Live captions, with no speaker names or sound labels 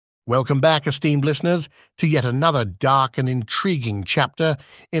Welcome back, esteemed listeners, to yet another dark and intriguing chapter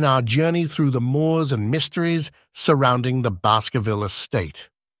in our journey through the moors and mysteries surrounding the Baskerville estate.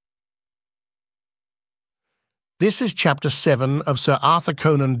 This is Chapter 7 of Sir Arthur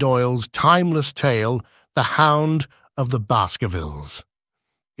Conan Doyle's timeless tale, The Hound of the Baskervilles.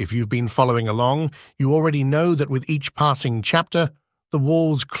 If you've been following along, you already know that with each passing chapter, the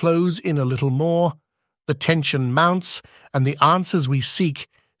walls close in a little more, the tension mounts, and the answers we seek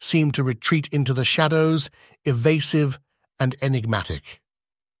seem to retreat into the shadows, evasive and enigmatic.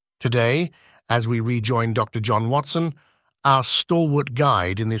 Today, as we rejoin Dr. John Watson, our stalwart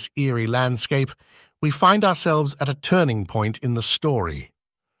guide in this eerie landscape, we find ourselves at a turning point in the story.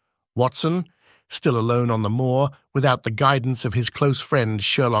 Watson, still alone on the moor, without the guidance of his close friend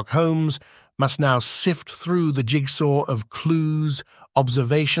Sherlock Holmes, must now sift through the jigsaw of clues,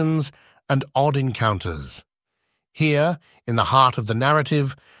 observations, and odd encounters. Here, in the heart of the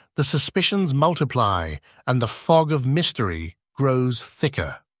narrative, the suspicions multiply and the fog of mystery grows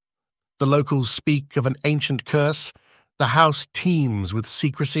thicker. The locals speak of an ancient curse, the house teems with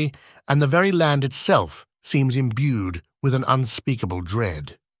secrecy, and the very land itself seems imbued with an unspeakable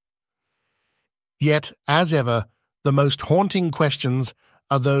dread. Yet, as ever, the most haunting questions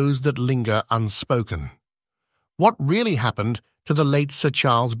are those that linger unspoken. What really happened to the late Sir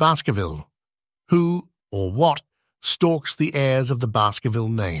Charles Baskerville? Who, or what, stalks the heirs of the Baskerville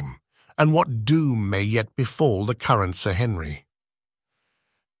name, and what doom may yet befall the current Sir Henry?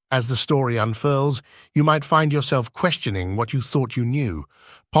 As the story unfurls, you might find yourself questioning what you thought you knew,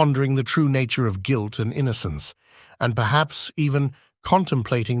 pondering the true nature of guilt and innocence, and perhaps even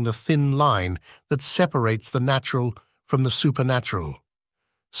contemplating the thin line that separates the natural from the supernatural.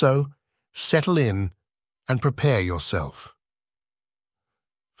 So, settle in and prepare yourself.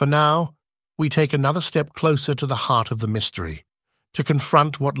 For now, we take another step closer to the heart of the mystery, to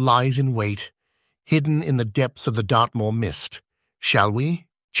confront what lies in wait, hidden in the depths of the Dartmoor mist. Shall we?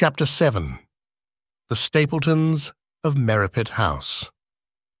 Chapter 7. The Stapletons of Merripit House.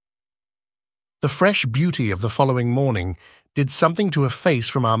 The fresh beauty of the following morning did something to efface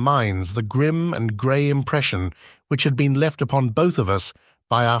from our minds the grim and grey impression which had been left upon both of us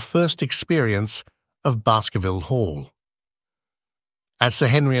by our first experience of Baskerville Hall. As Sir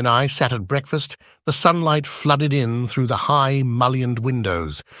Henry and I sat at breakfast, the sunlight flooded in through the high, mullioned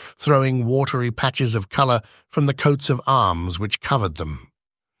windows, throwing watery patches of colour from the coats of arms which covered them.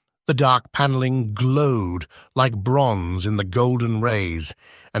 The dark panelling glowed like bronze in the golden rays,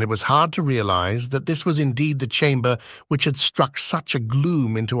 and it was hard to realize that this was indeed the chamber which had struck such a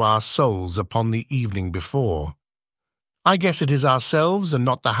gloom into our souls upon the evening before. "I guess it is ourselves and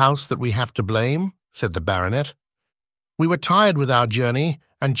not the house that we have to blame," said the baronet. "We were tired with our journey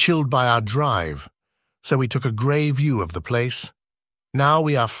and chilled by our drive, so we took a grey view of the place. Now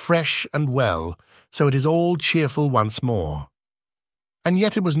we are fresh and well, so it is all cheerful once more." "And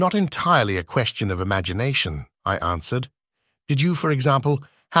yet it was not entirely a question of imagination," I answered. "Did you, for example,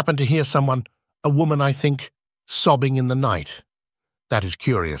 happen to hear someone, a woman I think, sobbing in the night?" "That is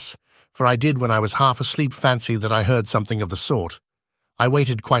curious, for I did when I was half asleep fancy that I heard something of the sort. I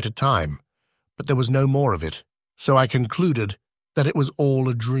waited quite a time, but there was no more of it, so I concluded that it was all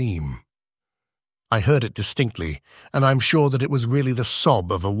a dream. I heard it distinctly, and I'm sure that it was really the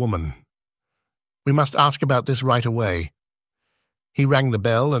sob of a woman. We must ask about this right away." He rang the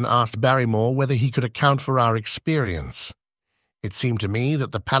bell and asked Barrymore whether he could account for our experience. It seemed to me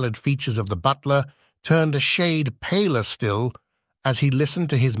that the pallid features of the butler turned a shade paler still as he listened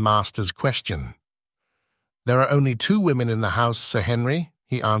to his master's question. "There are only 2 women in the house, Sir Henry,"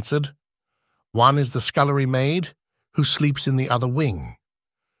 he answered. "One is the scullery maid, who sleeps in the other wing.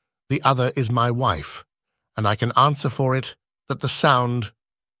 The other is my wife, and I can answer for it that the sound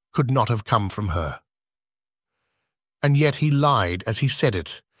could not have come from her." And yet he lied as he said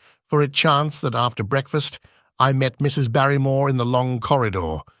it, for it chanced that after breakfast I met Mrs. Barrymore in the long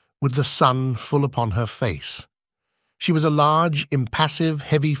corridor, with the sun full upon her face. She was a large, impassive,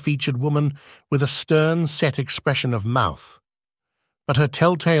 heavy-featured woman with a stern, set expression of mouth. But her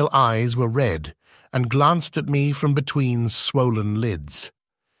telltale eyes were red, and glanced at me from between swollen lids.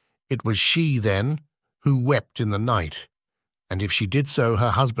 It was she, then, who wept in the night, and if she did so,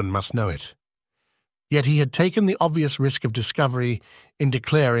 her husband must know it. Yet he had taken the obvious risk of discovery in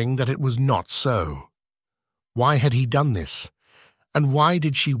declaring that it was not so. Why had he done this, and why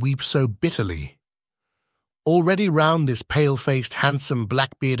did she weep so bitterly? Already round this pale-faced, handsome,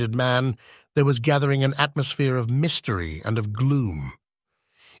 black-bearded man there was gathering an atmosphere of mystery and of gloom.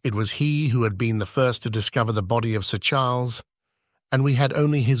 It was he who had been the first to discover the body of Sir Charles, and we had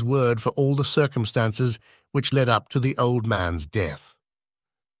only his word for all the circumstances which led up to the old man's death.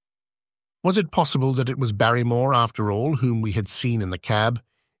 Was it possible that it was Barrymore, after all, whom we had seen in the cab,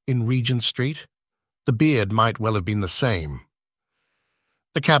 in Regent Street? The beard might well have been the same.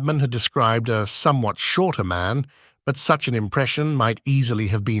 The cabman had described a somewhat shorter man, but such an impression might easily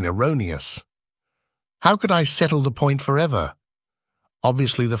have been erroneous. How could I settle the point forever?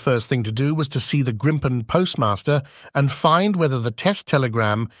 Obviously, the first thing to do was to see the Grimpen postmaster and find whether the test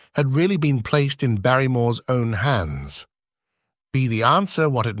telegram had really been placed in Barrymore's own hands. Be the answer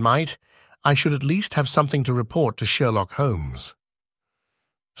what it might, I should at least have something to report to Sherlock Holmes.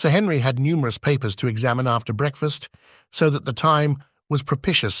 Sir Henry had numerous papers to examine after breakfast, so that the time was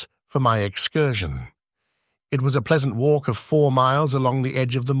propitious for my excursion. It was a pleasant walk of 4 miles along the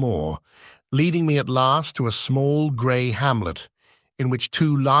edge of the moor, leading me at last to a small grey hamlet, in which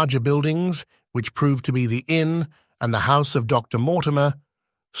 2 larger buildings, which proved to be the inn and the house of Dr. Mortimer,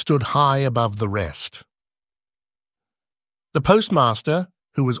 stood high above the rest. The postmaster,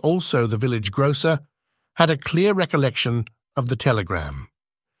 who was also the village grocer, had a clear recollection of the telegram.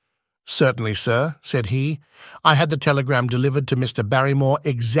 "Certainly, sir," said he. "I had the telegram delivered to Mr. Barrymore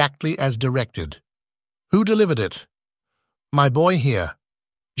exactly as directed." "Who delivered it?" "My boy here.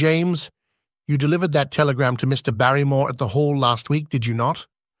 James, you delivered that telegram to Mr. Barrymore at the Hall last week, did you not?"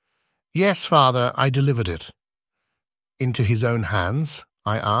 "Yes, father, I delivered it." "Into his own hands?"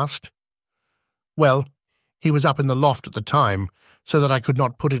 I asked. "Well, he was up in the loft at the time, so that I could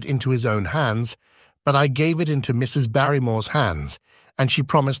not put it into his own hands, but I gave it into Mrs. Barrymore's hands, and she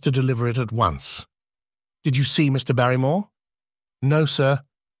promised to deliver it at once." "Did you see Mr. Barrymore?" "No, sir.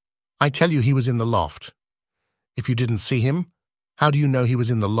 I tell you he was in the loft." "If you didn't see him, how do you know he was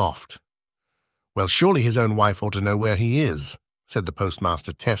in the loft?" "Well, surely his own wife ought to know where he is," said the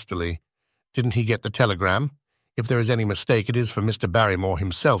postmaster testily. "Didn't he get the telegram? If there is any mistake, it is for Mr. Barrymore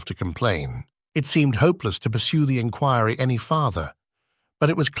himself to complain." It seemed hopeless to pursue the inquiry any farther, but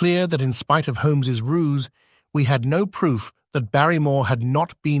it was clear that in spite of Holmes's ruse, we had no proof that Barrymore had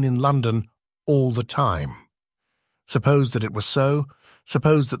not been in London all the time. Suppose that it was so,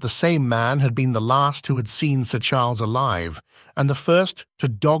 suppose that the same man had been the last who had seen Sir Charles alive, and the first to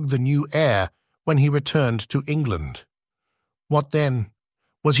dog the new heir when he returned to England. What then?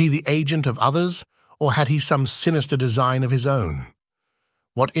 Was he the agent of others, or had he some sinister design of his own?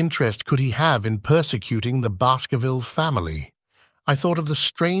 What interest could he have in persecuting the Baskerville family? I thought of the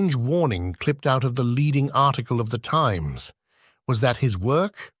strange warning clipped out of the leading article of the Times. Was that his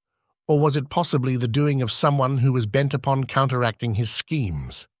work, or was it possibly the doing of someone who was bent upon counteracting his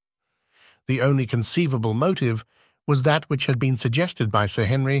schemes? The only conceivable motive was that which had been suggested by Sir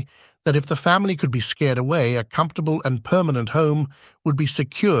Henry, that if the family could be scared away, a comfortable and permanent home would be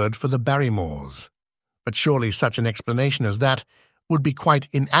secured for the Barrymores. But surely such an explanation as that would be quite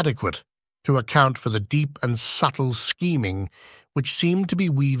inadequate to account for the deep and subtle scheming which seemed to be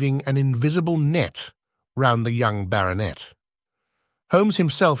weaving an invisible net round the young baronet. Holmes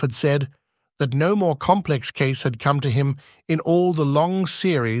himself had said that no more complex case had come to him in all the long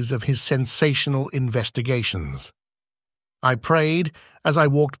series of his sensational investigations. I prayed, as I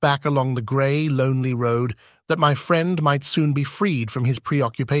walked back along the grey, lonely road, that my friend might soon be freed from his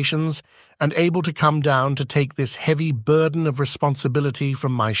preoccupations and able to come down to take this heavy burden of responsibility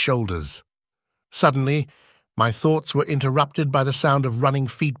from my shoulders. Suddenly, my thoughts were interrupted by the sound of running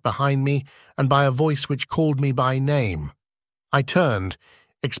feet behind me and by a voice which called me by name. I turned,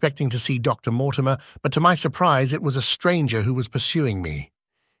 expecting to see Dr. Mortimer, but to my surprise it was a stranger who was pursuing me.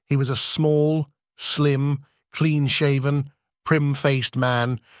 He was a small, slim, clean-shaven, prim-faced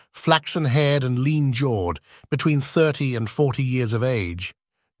man, flaxen-haired and lean-jawed, between 30 and 40 years of age,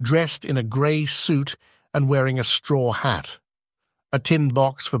 dressed in a grey suit and wearing a straw hat. A tin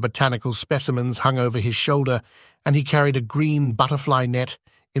box for botanical specimens hung over his shoulder, and he carried a green butterfly net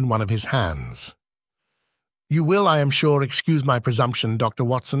in one of his hands. "You will, I am sure, excuse my presumption, Dr.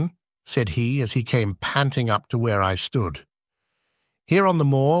 Watson," said he as he came panting up to where I stood. "Here on the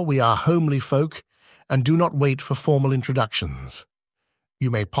moor we are homely folk, and do not wait for formal introductions. You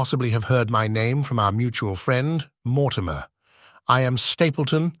may possibly have heard my name from our mutual friend, Mortimer. I am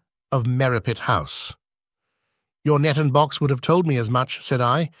Stapleton of Merripit House." "Your net and box would have told me as much," said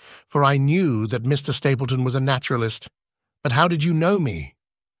I, "for I knew that Mr. Stapleton was a naturalist. But how did you know me?"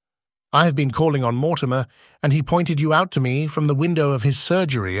 "I have been calling on Mortimer, and he pointed you out to me from the window of his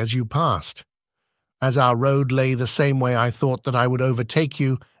surgery as you passed. As our road lay the same way, I thought that I would overtake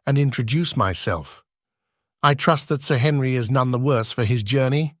you and introduce myself. I trust that Sir Henry is none the worse for his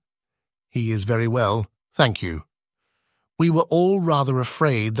journey?" "He is very well, thank you." We were all rather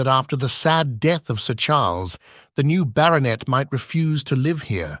afraid that after the sad death of Sir Charles, the new baronet might refuse to live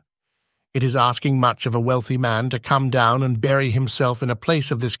here. It is asking much of a wealthy man to come down and bury himself in a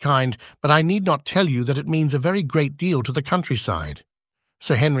place of this kind, but I need not tell you that it means a very great deal to the countryside.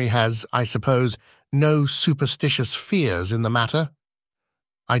 Sir Henry has, I suppose, no superstitious fears in the matter?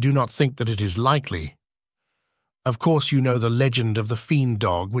 I do not think that it is likely. Of course you know the legend of the fiend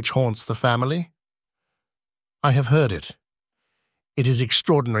dog which haunts the family? I have heard it. It is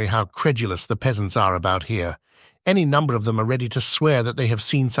extraordinary how credulous the peasants are about here. Any number of them are ready to swear that they have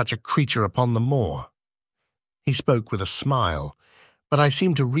seen such a creature upon the moor. He spoke with a smile, but I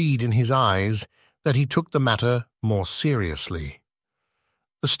seemed to read in his eyes that he took the matter more seriously.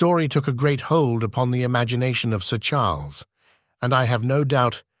 The story took a great hold upon the imagination of Sir Charles, and I have no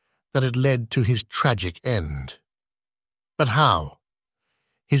doubt that it led to his tragic end. But how?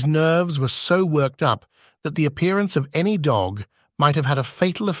 His nerves were so worked up that the appearance of any dog might have had a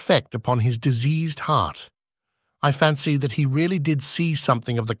fatal effect upon his diseased heart. I fancy that he really did see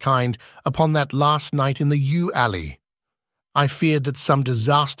something of the kind upon that last night in the yew alley. I feared that some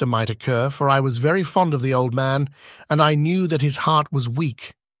disaster might occur, for I was very fond of the old man, and I knew that his heart was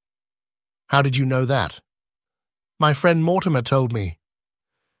weak. How did you know that? My friend Mortimer told me.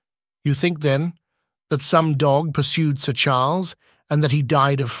 You think, then, that some dog pursued Sir Charles, and that he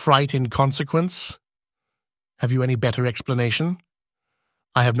died of fright in consequence? Have you any better explanation?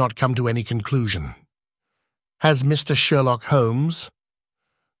 I have not come to any conclusion. Has Mr. Sherlock Holmes—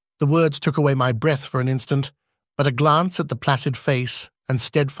 The words took away my breath for an instant, but a glance at the placid face and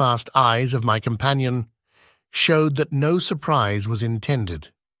steadfast eyes of my companion showed that no surprise was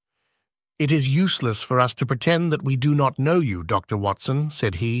intended. "It is useless for us to pretend that we do not know you, Dr. Watson,"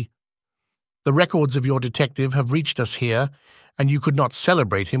 said he. "The records of your detective have reached us here, and you could not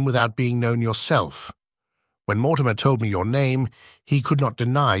celebrate him without being known yourself. When Mortimer told me your name, he could not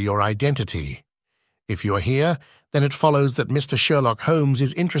deny your identity. If you are here, then it follows that Mr. Sherlock Holmes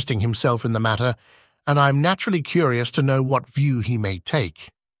is interesting himself in the matter, and I am naturally curious to know what view he may take.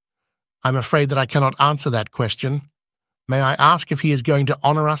 I'm afraid that I cannot answer that question. May I ask if he is going to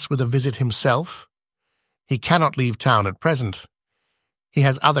honor us with a visit himself? He cannot leave town at present. He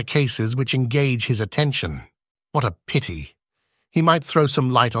has other cases which engage his attention. What a pity! He might throw some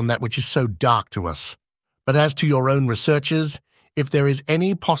light on that which is so dark to us. But as to your own researches, if there is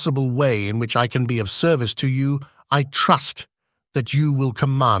any possible way in which I can be of service to you, I trust that you will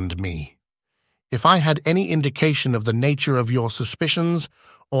command me. If I had any indication of the nature of your suspicions,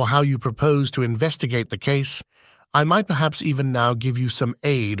 or how you propose to investigate the case, I might perhaps even now give you some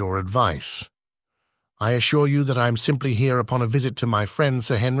aid or advice. I assure you that I am simply here upon a visit to my friend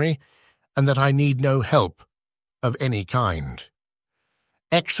Sir Henry, and that I need no help of any kind."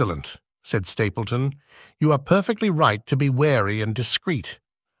 "Excellent," said Stapleton. "You are perfectly right to be wary and discreet.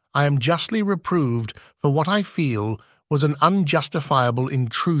 I am justly reproved for what I feel was an unjustifiable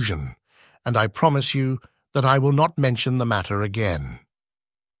intrusion, and I promise you that I will not mention the matter again."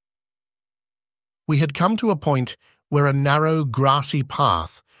 We had come to a point where a narrow, grassy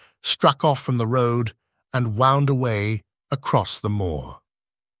path struck off from the road and wound away across the moor.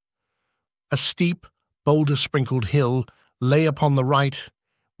 A steep, boulder-sprinkled hill lay upon the right,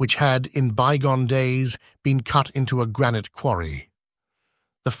 which had, in bygone days, been cut into a granite quarry.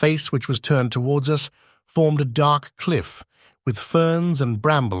 The face which was turned towards us formed a dark cliff, with ferns and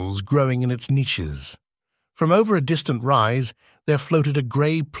brambles growing in its niches. From over a distant rise there floated a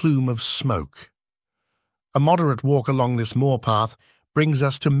grey plume of smoke. "A moderate walk along this moor path brings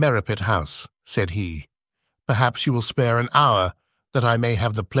us to Merripit House," said he. "Perhaps you will spare an hour, that I may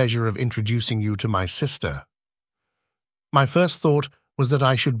have the pleasure of introducing you to my sister." My first thought was that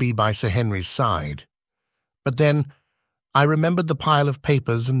I should be by Sir Henry's side. But then I remembered the pile of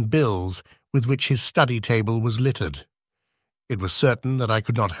papers and bills with which his study table was littered. It was certain that I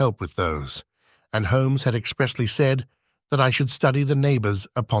could not help with those, and Holmes had expressly said that I should study the neighbours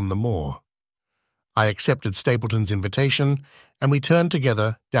upon the moor. I accepted Stapleton's invitation, and we turned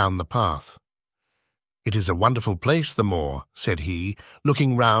together down the path. "It is a wonderful place, the moor," said he,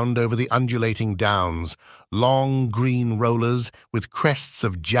 looking round over the undulating downs, long green rollers with crests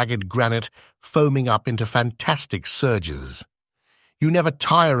of jagged granite foaming up into fantastic surges. "You never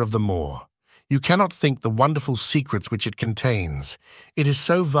tire of the moor. You cannot think the wonderful secrets which it contains. It is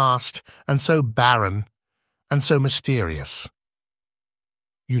so vast and so barren and so mysterious."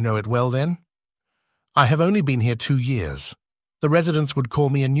 "You know it well, then?" "I have only been here 2 years. The residents would call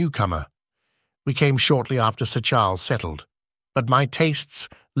me a newcomer. We came shortly after Sir Charles settled, but my tastes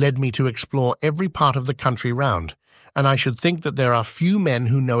led me to explore every part of the country round, and I should think that there are few men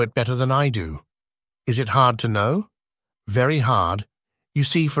who know it better than I do." "Is it hard to know?" "Very hard. You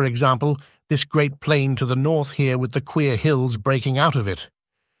see, for example, this great plain to the north here with the queer hills breaking out of it.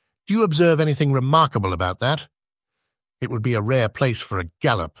 Do you observe anything remarkable about that? It would be a rare place for a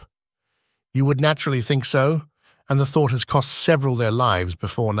gallop. You would naturally think so, and the thought has cost several their lives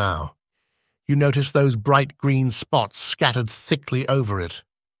before now. You notice those bright green spots scattered thickly over it.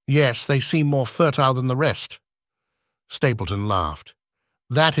 Yes, they seem more fertile than the rest. Stapleton laughed.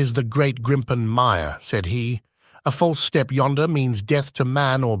 That is the great Grimpen mire, said he. A false step yonder means death to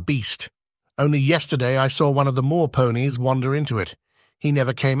man or beast. Only yesterday I saw one of the moor ponies wander into it. He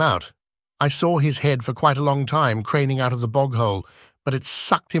never came out. I saw his head for quite a long time craning out of the bog hole, but it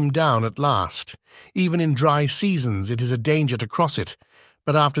sucked him down at last. Even in dry seasons it is a danger to cross it,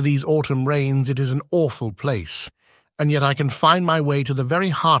 but after these autumn rains it is an awful place, and yet I can find my way to the very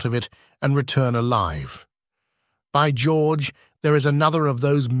heart of it and return alive. By George, there is another of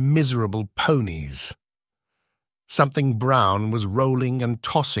those miserable ponies. Something brown was rolling and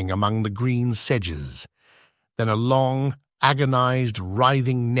tossing among the green sedges. Then a long, agonized,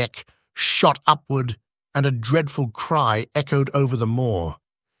 writhing neck shot upward, and a dreadful cry echoed over the moor.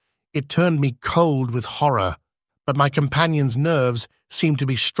 It turned me cold with horror, but my companion's nerves seemed to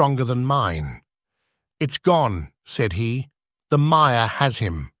be stronger than mine. "It's gone," said he. "The mire has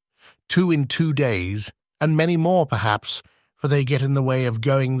him. 2 in 2 days, and many more perhaps, for they get in the way of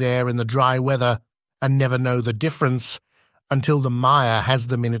going there in the dry weather and never know the difference until the mire has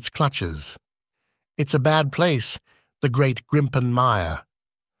them in its clutches. It's a bad place, the great Grimpen mire.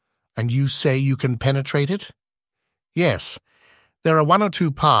 And you say you can penetrate it?" "Yes, there are 1 or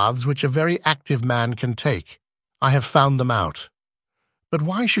 2 paths which a very active man can take. I have found them out." "But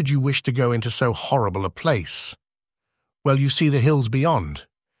why should you wish to go into so horrible a place?" "Well, you see the hills beyond.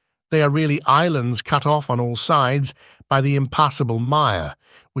 They are really islands cut off on all sides by the impassable mire,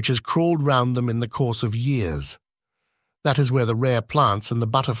 which has crawled round them in the course of years. That is where the rare plants and the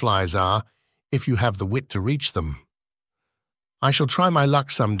butterflies are, if you have the wit to reach them. I shall try my luck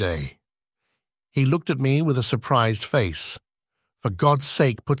some day." He looked at me with a surprised face. "For God's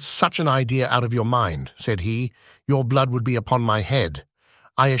sake, put such an idea out of your mind," said he. "Your blood would be upon my head.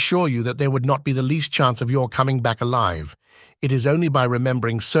 I assure you that there would not be the least chance of your coming back alive. It is only by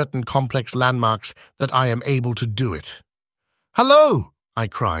remembering certain complex landmarks that I am able to do it." "Hallo!" I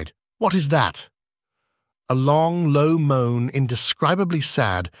cried. "What is that?" A long, low moan, indescribably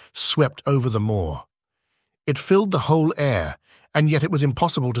sad, swept over the moor. It filled the whole air, and yet it was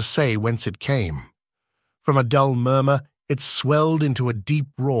impossible to say whence it came. From a dull murmur, it swelled into a deep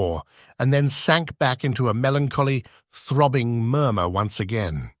roar, and then sank back into a melancholy, throbbing murmur once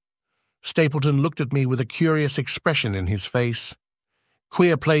again. Stapleton looked at me with a curious expression in his face.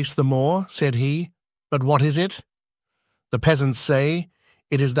 "Queer place, the moor," said he. "But what is it?" "The peasants say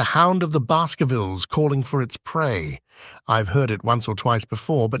it is the hound of the Baskervilles calling for its prey. I've heard it once or twice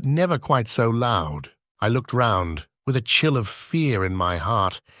before, but never quite so loud." I looked round, with a chill of fear in my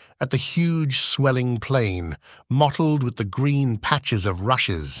heart, at the huge swelling plain, mottled with the green patches of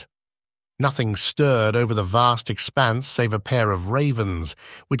rushes. Nothing stirred over the vast expanse save a pair of ravens,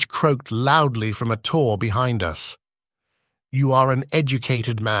 which croaked loudly from a tor behind us. "You are an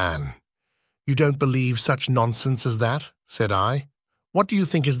educated man. You don't believe such nonsense as that?" said I. "What do you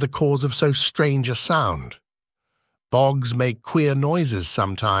think is the cause of so strange a sound?" "Bogs make queer noises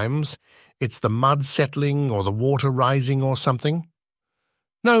sometimes. It's the mud settling or the water rising or something."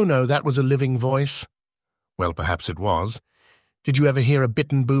 No, that was a living voice." "Well, perhaps it was. Did you ever hear a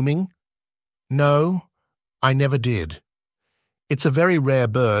bittern booming?" "No, I never did. It's a very rare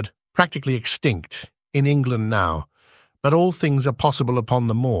bird, practically extinct, in England now, but all things are possible upon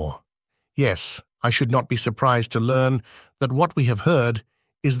the moor. Yes, I should not be surprised to learn that what we have heard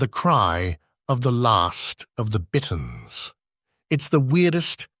is the cry of the last of the bitterns. It's the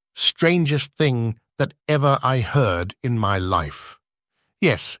weirdest, strangest thing that ever I heard in my life.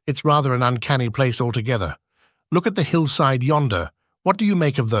 Yes, it's rather an uncanny place altogether. Look at the hillside yonder. What do you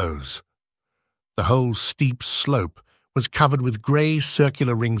make of those?" The whole steep slope was covered with grey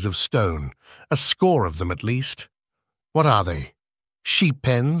circular rings of stone, a score of them at least. "What are they? Sheep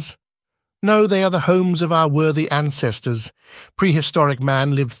pens?" "No, they are the homes of our worthy ancestors. Prehistoric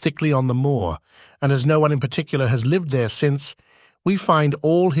man lived thickly on the moor, and as no one in particular has lived there since, we find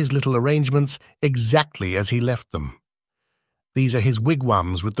all his little arrangements exactly as he left them. These are his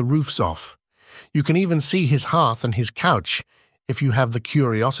wigwams with the roofs off. You can even see his hearth and his couch, if you have the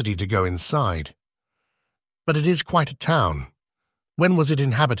curiosity to go inside. But it is quite a town. When was it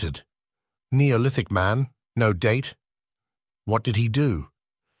inhabited?" "Neolithic man, no date." "What did he do?"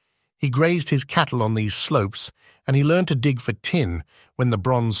 "He grazed his cattle on these slopes, and he learned to dig for tin when the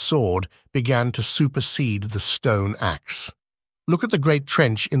bronze sword began to supersede the stone axe. Look at the great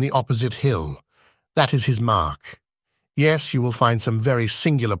trench in the opposite hill. That is his mark. Yes, you will find some very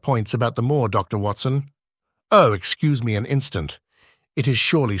singular points about the moor, Dr. Watson. Oh, excuse me an instant. It is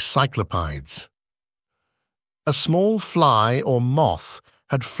surely cyclopides. A small fly or moth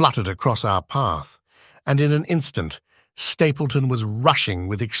had fluttered across our path, and in an instant Stapleton was rushing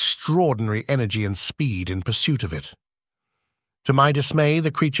with extraordinary energy and speed in pursuit of it. To my dismay,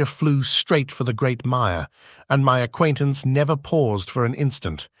 the creature flew straight for the great mire, and my acquaintance never paused for an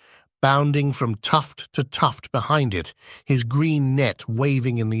instant, bounding from tuft to tuft behind it, his green net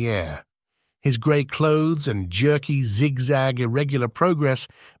waving in the air. His grey clothes and jerky, zigzag, irregular progress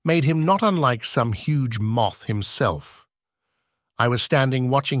made him not unlike some huge moth himself. I was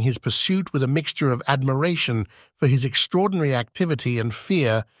standing watching his pursuit with a mixture of admiration for his extraordinary activity and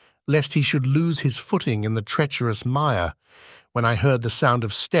fear lest he should lose his footing in the treacherous mire, when I heard the sound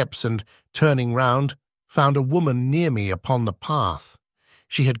of steps and, turning round, found a woman near me upon the path.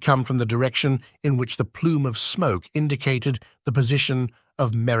 She had come from the direction in which the plume of smoke indicated the position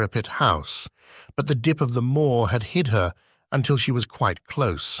of Merripit House, but the dip of the moor had hid her until she was quite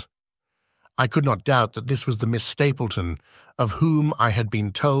close. I could not doubt that this was the Miss Stapleton, of whom I had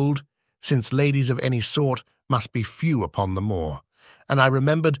been told, since ladies of any sort must be few upon the moor, and I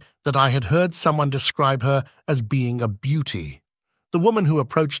remembered that I had heard someone describe her as being a beauty. The woman who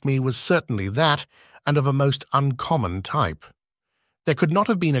approached me was certainly that, and of a most uncommon type. There could not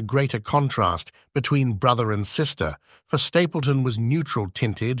have been a greater contrast between brother and sister, for Stapleton was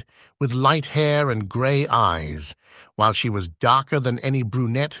neutral-tinted, with light hair and grey eyes, while she was darker than any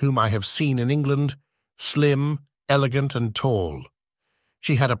brunette whom I have seen in England, slim, elegant, and tall.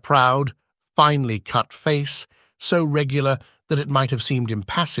 She had a proud, finely cut face, so regular that it might have seemed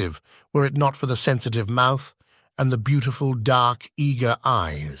impassive were it not for the sensitive mouth and the beautiful, dark, eager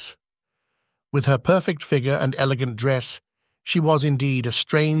eyes. With her perfect figure and elegant dress, she was indeed a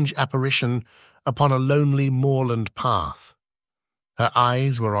strange apparition upon a lonely moorland path. Her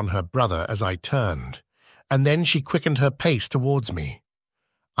eyes were on her brother as I turned, and then she quickened her pace towards me.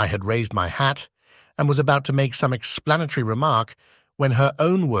 I had raised my hat and was about to make some explanatory remark when her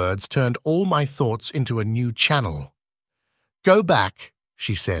own words turned all my thoughts into a new channel. "Go back,"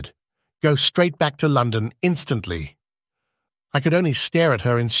 she said. "Go straight back to London instantly." I could only stare at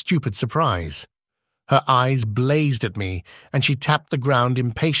her in stupid surprise. Her eyes blazed at me, and she tapped the ground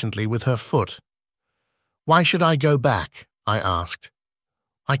impatiently with her foot. "Why should I go back?" I asked.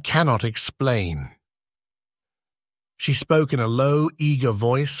 "I cannot explain." She spoke in a low, eager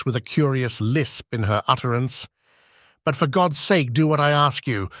voice with a curious lisp in her utterance. "But for God's sake, do what I ask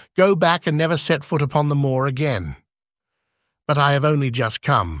you. Go back and never set foot upon the moor again." "But I have only just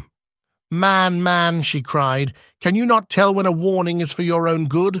come." Man," she cried, "can you not tell when a warning is for your own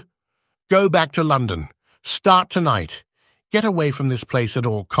good? Go back to London. Start tonight. Get away from this place at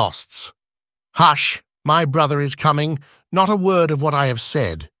all costs." "Hush! My brother is coming. Not a word of what I have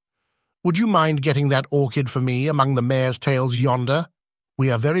said. Would you mind getting that orchid for me among the mare's tails yonder?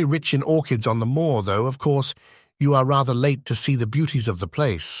 We are very rich in orchids on the moor, though, of course, you are rather late to see the beauties of the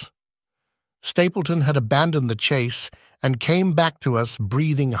place." Stapleton had abandoned the chase and came back to us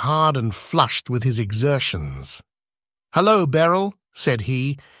breathing hard and flushed with his exertions. "Hello, Beryl," said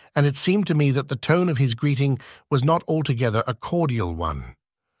he, and it seemed to me that the tone of his greeting was not altogether a cordial one.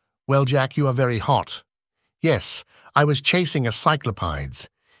 "Well, Jack, you are very hot." "Yes, I was chasing a cyclopides.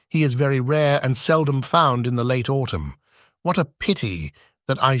 He is very rare and seldom found in the late autumn. What a pity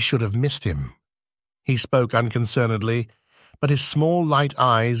that I should have missed him." He spoke unconcernedly, but his small light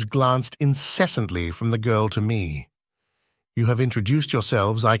eyes glanced incessantly from the girl to me. "You have introduced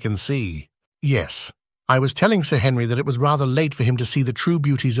yourselves, I can see." "Yes. I was telling Sir Henry that it was rather late for him to see the true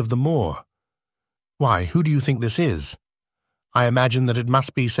beauties of the moor." "Why, who do you think this is?" "I imagine that it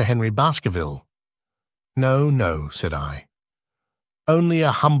must be Sir Henry Baskerville." No, said I. "Only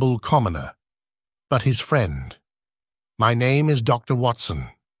a humble commoner, but his friend. My name is Dr.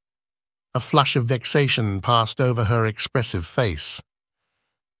 Watson." A flush of vexation passed over her expressive face.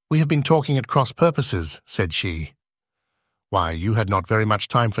 "We have been talking at cross purposes," said she. "Why, you had not very much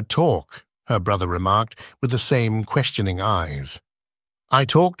time for talk," her brother remarked, with the same questioning eyes. "I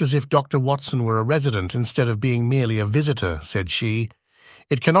talked as if Dr. Watson were a resident instead of being merely a visitor," said she.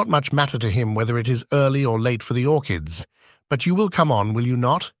 "It cannot much matter to him whether it is early or late for the orchids, but you will come on, will you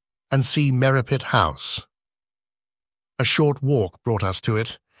not, and see Merripit House?" A short walk brought us to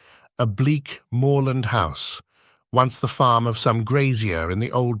it, a bleak moorland house, once the farm of some grazier in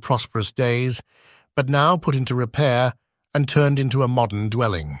the old prosperous days, but now put into repair and turned into a modern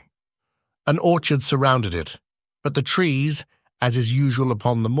dwelling. An orchard surrounded it, but the trees, as is usual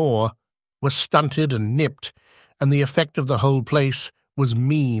upon the moor, were stunted and nipped, and the effect of the whole place was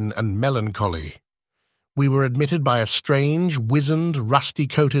mean and melancholy. We were admitted by a strange, wizened,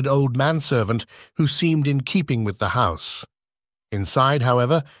 rusty-coated old manservant who seemed in keeping with the house. Inside,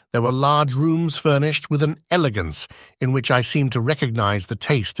 however, there were large rooms furnished with an elegance in which I seemed to recognize the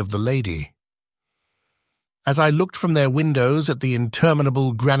taste of the lady. As I looked from their windows at the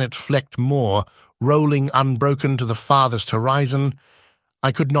interminable granite-flecked moor rolling unbroken to the farthest horizon,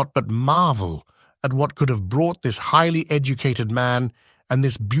 I could not but marvel at what could have brought this highly educated man and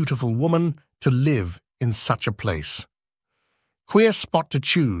this beautiful woman to live in such a place. "Queer spot to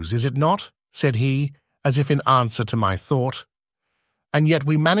choose, is it not?" said he, as if in answer to my thought. "And yet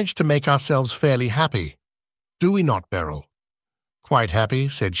we managed to make ourselves fairly happy. Do we not, Beryl?" "Quite happy,"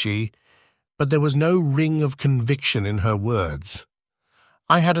 said she, but there was no ring of conviction in her words.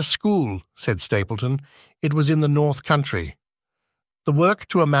 "I had a school," said Stapleton. "It was in the North Country. The work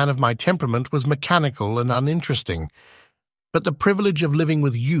to a man of my temperament was mechanical and uninteresting, but the privilege of living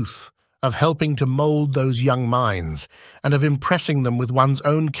with youth, of helping to mould those young minds, and of impressing them with one's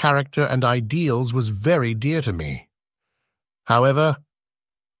own character and ideals was very dear to me. However,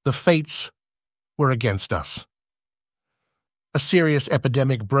 the fates were against us. A serious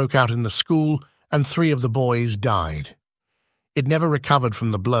epidemic broke out in the school, and 3 of the boys died. It never recovered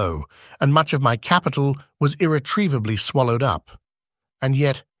from the blow, and much of my capital was irretrievably swallowed up. And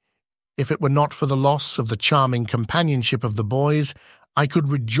yet, if it were not for the loss of the charming companionship of the boys, I could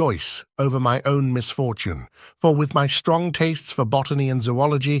rejoice over my own misfortune, for with my strong tastes for botany and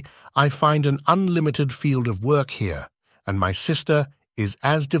zoology, I find an unlimited field of work here, and my sister is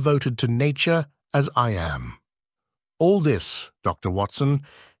as devoted to nature as I am. All this, Dr. Watson,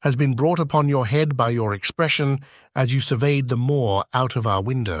 has been brought upon your head by your expression as you surveyed the moor out of our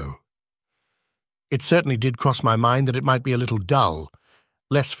window. It certainly did cross my mind that it might be a little dull,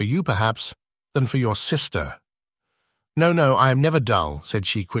 less for you, perhaps, than for your sister." No, I am never dull," said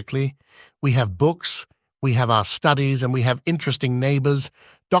she quickly. "We have books, we have our studies, and we have interesting neighbours.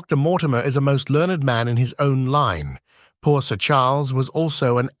 Dr. Mortimer is a most learned man in his own line. Poor Sir Charles was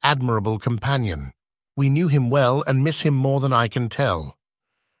also an admirable companion. We knew him well and miss him more than I can tell.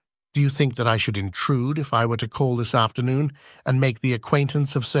 Do you think that I should intrude if I were to call this afternoon and make the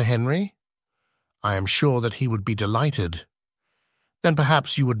acquaintance of Sir Henry? I am sure that he would be delighted. Then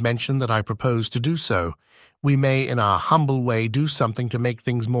perhaps you would mention that I propose to do so. We may, in our humble way, do something to make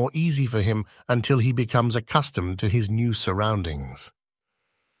things more easy for him until he becomes accustomed to his new surroundings.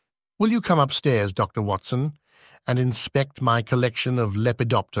 Will you come upstairs, Dr. Watson, and inspect my collection of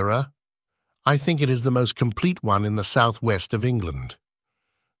Lepidoptera? I think it is the most complete one in the southwest of England.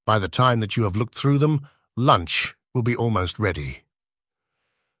 By the time that you have looked through them, lunch will be almost ready."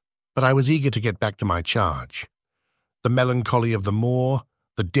 But I was eager to get back to my charge. The melancholy of the moor,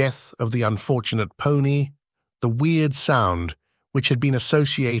 the death of the unfortunate pony, the weird sound which had been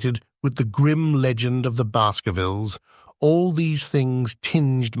associated with the grim legend of the Baskervilles, all these things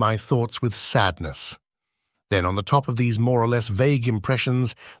tinged my thoughts with sadness. Then, on the top of these more or less vague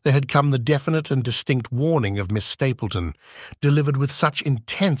impressions, there had come the definite and distinct warning of Miss Stapleton, delivered with such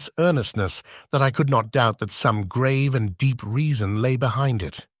intense earnestness that I could not doubt that some grave and deep reason lay behind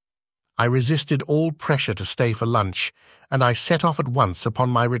it. I resisted all pressure to stay for lunch, and I set off at once upon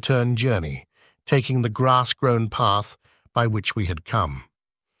my return journey, taking the grass-grown path by which we had come.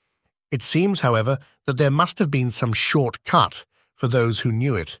 It seems, however, that there must have been some short cut for those who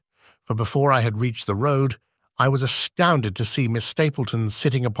knew it, for before I had reached the road, I was astounded to see Miss Stapleton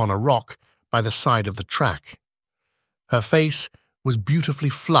sitting upon a rock by the side of the track. Her face was beautifully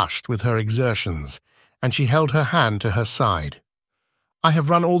flushed with her exertions, and she held her hand to her side. "I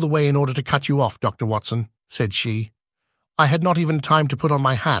have run all the way in order to cut you off, Dr. Watson," said she. "I had not even time to put on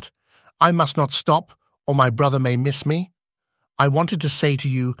my hat. I must not stop, or my brother may miss me. I wanted to say to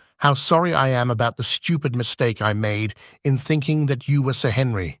you how sorry I am about the stupid mistake I made in thinking that you were Sir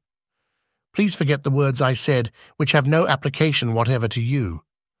Henry. Please forget the words I said, which have no application whatever to you."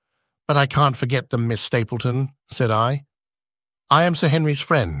 "But I can't forget them, Miss Stapleton," said I. "I am Sir Henry's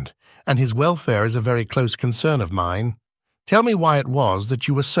friend, and his welfare is a very close concern of mine. Tell me why it was that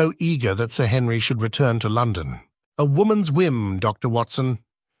you were so eager that Sir Henry should return to London." "A woman's whim, Dr. Watson.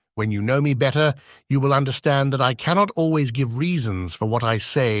 When you know me better, you will understand that I cannot always give reasons for what I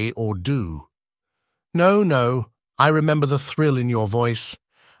say or do." No, I remember the thrill in your voice.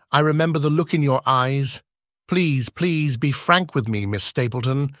 I remember the look in your eyes. Please, be frank with me, Miss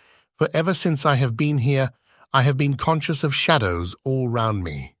Stapleton, for ever since I have been here, I have been conscious of shadows all round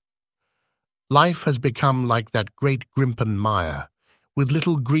me. Life has become like that great Grimpen mire, with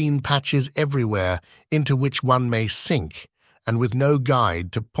little green patches everywhere into which one may sink, and with no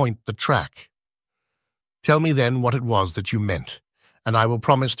guide to point the track. Tell me then what it was that you meant, and I will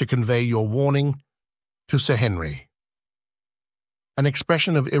promise to convey your warning to Sir Henry. An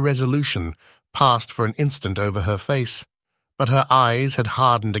expression of irresolution passed for an instant over her face, but her eyes had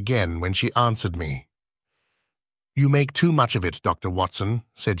hardened again when she answered me. "You make too much of it, Dr. Watson,"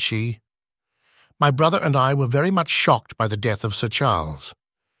 said she. "My brother and I were very much shocked by the death of Sir Charles.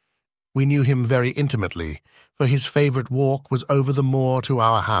 We knew him very intimately, for his favourite walk was over the moor to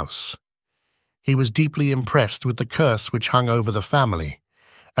our house. He was deeply impressed with the curse which hung over the family,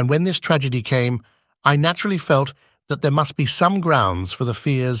 and when this tragedy came, I naturally felt that there must be some grounds for the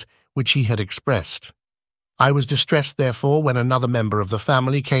fears which he had expressed. I was distressed, therefore, when another member of the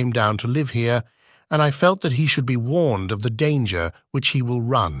family came down to live here, and I felt that he should be warned of the danger which he will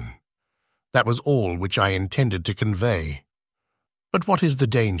run. That was all which I intended to convey." "But what is the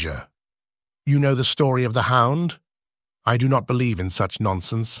danger? You know the story of the Hound? I do not believe in such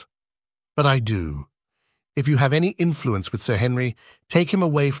nonsense." "But I do. If you have any influence with Sir Henry, take him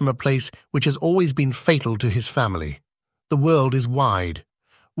away from a place which has always been fatal to his family. The world is wide.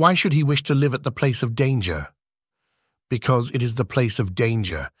 Why should he wish to live at the place of danger?" "Because it is the place of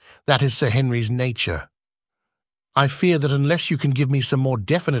danger. That is Sir Henry's nature. I fear that unless you can give me some more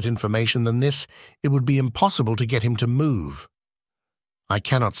definite information than this, it would be impossible to get him to move." "I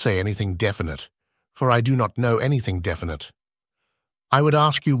cannot say anything definite, for I do not know anything definite. I would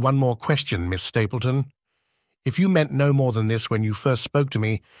ask you one more question, Miss Stapleton. If you meant no more than this when you first spoke to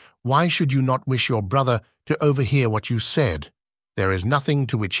me, why should you not wish your brother to overhear what you said? There is nothing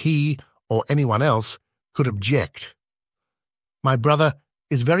to which he, or anyone else, could object." "My brother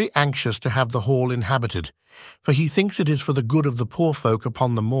is very anxious to have the hall inhabited, for he thinks it is for the good of the poor folk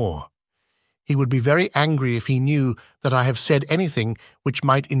upon the moor. He would be very angry if he knew that I have said anything which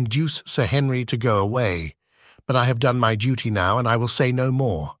might induce Sir Henry to go away, but I have done my duty now, and I will say no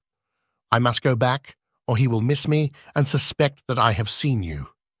more. I must go back, or he will miss me and suspect that I have seen you.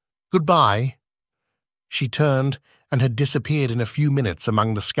 Goodbye." She turned and had disappeared in a few minutes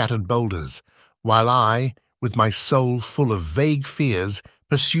among the scattered boulders, while I, with my soul full of vague fears,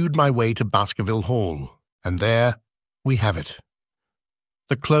 pursued my way to Baskerville Hall. And there we have it.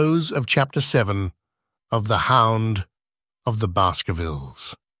 The close of Chapter 7 of The Hound of the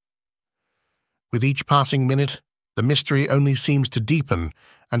Baskervilles. With each passing minute, the mystery only seems to deepen,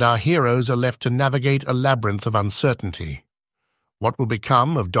 and our heroes are left to navigate a labyrinth of uncertainty. What will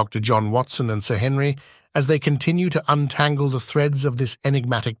become of Dr. John Watson and Sir Henry as they continue to untangle the threads of this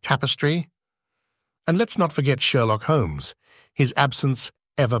enigmatic tapestry? And let's not forget Sherlock Holmes, his absence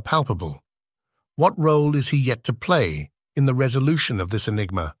ever palpable. What role is he yet to play in the resolution of this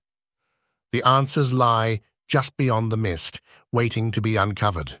enigma? The answers lie just beyond the mist, waiting to be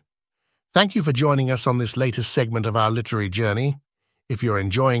uncovered. Thank you for joining us on this latest segment of our literary journey. If you're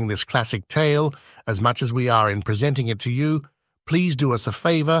enjoying this classic tale as much as we are in presenting it to you, please do us a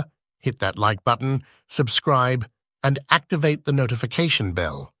favor, hit that like button, subscribe, and activate the notification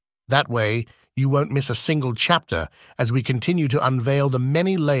bell. That way, you won't miss a single chapter as we continue to unveil the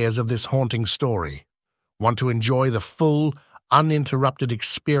many layers of this haunting story. Want to enjoy the full, uninterrupted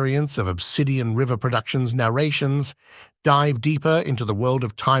experience of Obsidian River Productions narrations? Dive deeper into the world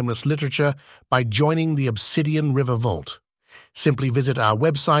of timeless literature by joining the Obsidian River Vault. Simply visit our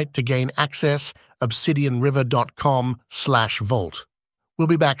website to gain access, obsidianriver.com/vault. We'll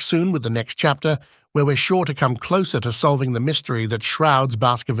be back soon with the next chapter, where we're sure to come closer to solving the mystery that shrouds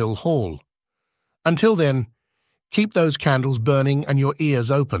Baskerville Hall. Until then, keep those candles burning and your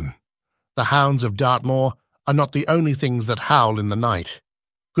ears open. The hounds of Dartmoor are not the only things that howl in the night.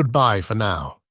 Goodbye for now.